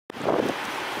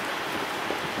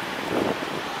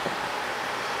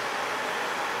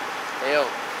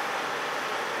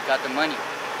got the money.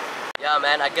 Yeah,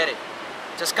 man, I get it.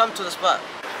 Just come to the spot.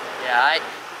 Yeah, alright.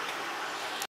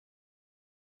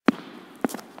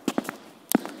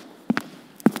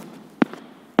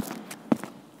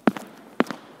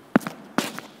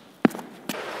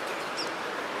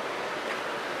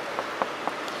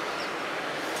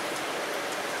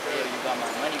 Hey, you got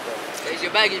my money, bro. Here's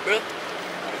your baggage, bro.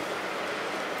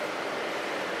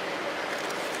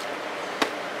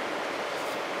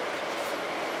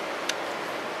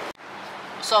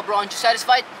 What's up, bro? Aren't you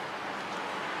satisfied?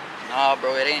 Nah,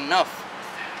 bro, it ain't enough.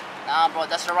 Nah, bro,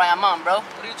 that's the right amount, bro.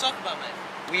 What are you talking about, man?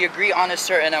 We agree on a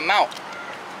certain amount.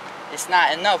 It's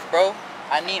not enough, bro.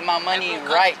 I need my money Hey,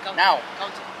 bro, right count it, now.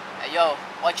 count it. Hey, yo,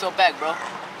 watch your back, bro.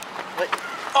 What?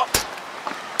 Oh.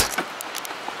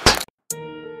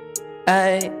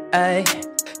 Ay, ay.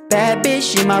 Bad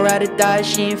bitch, she my ride or die.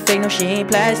 She ain't fake, no, she ain't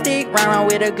plastic. Round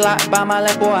with a Glock by my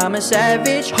left, boy, I'm a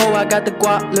savage. Ho, I got the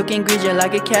guap, looking green just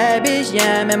like a cabbage.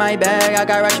 Yeah, I'm in my bag, I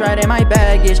got racks right in my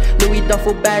baggage. Louis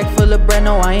duffel bag full of bread,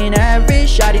 no, I ain't average.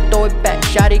 Shawdhi throw it back,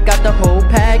 Shawdhi got the whole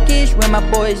package. With my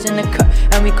boys in the cut,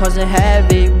 and we causing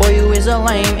havoc. Boy, you is a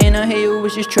lame, and I hear you,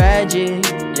 which is tragic.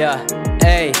 Yeah,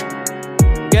 hey,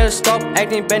 gotta stop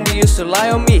acting bendy, used to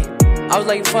lie on me. I was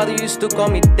like your father, used to call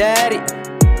me daddy.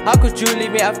 How could you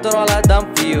leave me after all I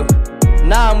done for you?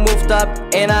 Now I'm moved up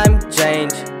and I'm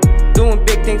changed. Doing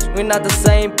big things, we're not the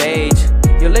same page.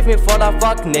 You left me for that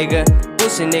fuck nigga,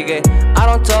 pussy nigga. I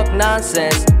don't talk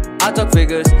nonsense, I talk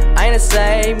figures. I ain't the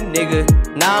same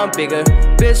nigga, now I'm bigger.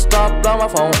 Bitch, stop blowing my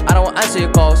phone, I don't answer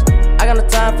your calls. I got no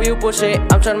time for you bullshit,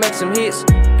 I'm trying to make some hits.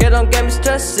 Girl, don't get me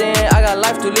stressing, I got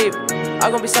life to live. I'm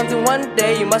gonna be something one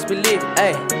day, you must believe,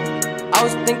 ayy. I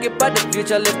was thinking about the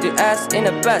future, left your ass in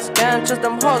the past. Can't trust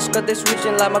them hoes, cause they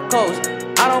switching like my codes.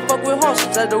 I don't fuck with hoes,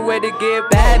 that's the way to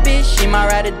get Bad bitch, she my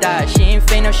ride or die. She ain't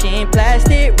fake, no, she ain't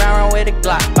plastic. Round with a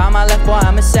Glock by my left, boy,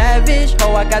 I'm a savage.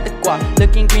 Ho, I got the guap,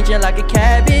 looking green just like a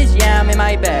cabbage. Yeah, I'm in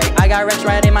my bag, I got racks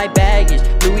right in my baggage.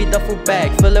 Louis duffel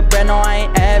bag full of bread, no, I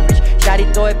ain't average.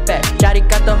 Shawdhi throw it back, Shawdhi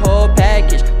got the whole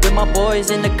package. With my boys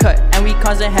in the cut, and we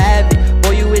causing havoc.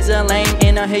 Boy, you is a lame,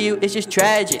 and I hear you, it's just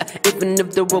tragic. Even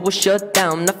if the world was shut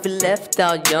down, nothing left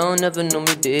out, you don't never know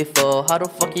me before. How the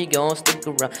fuck you gon' stick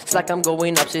around? It's like I'm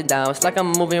going upside down, it's like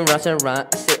I'm moving round and round.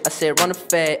 I say, run the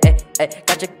fade, ayy,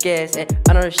 got your gas, ayy.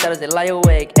 Under the shadows, they lie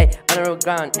awake, ayy. Under the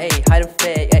ground, ayy, hide and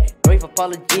fade, ayy. Brave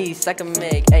apologies, I can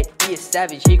make, ayy. He a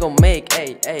savage, he gon' make,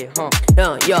 ayy,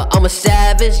 Yo, I'm a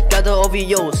savage, got the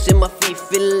OVOs in my feet,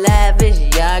 feel lavish.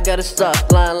 Yeah, I gotta start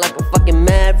flying like a fucking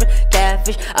maverick,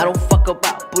 catfish. I don't fuck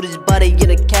about, put his body in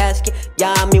a casket.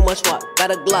 Yeah, I mean, what's what?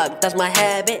 Got a Glock, that's my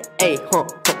habit, ayy,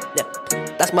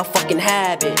 yeah. That's my fucking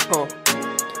habit,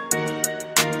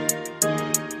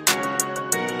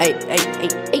 Hey,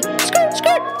 skirt,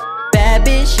 skirt. Bad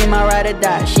bitch, she my ride or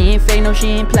die. She ain't fake, no, she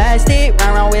ain't plastic.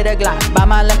 Round with a Glock by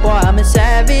my left, boy, I'm a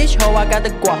savage. Ho, I got the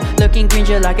guap, looking green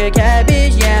just like a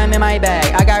cabbage. Yeah, I'm in my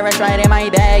bag, I got racks right in my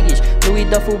baggage. Louis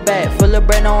duffel bag full of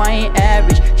bread, no, I ain't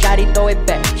average. Shawdhi throw it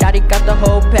back, Shawdhi got the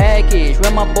whole package.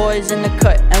 With my boys in the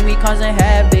cut, and we causing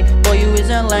havoc. Boy, you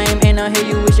isn't lame, and I hear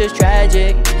you, it's just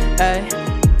tragic. Ay,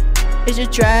 it's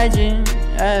just tragic.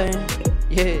 Ay,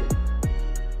 yeah.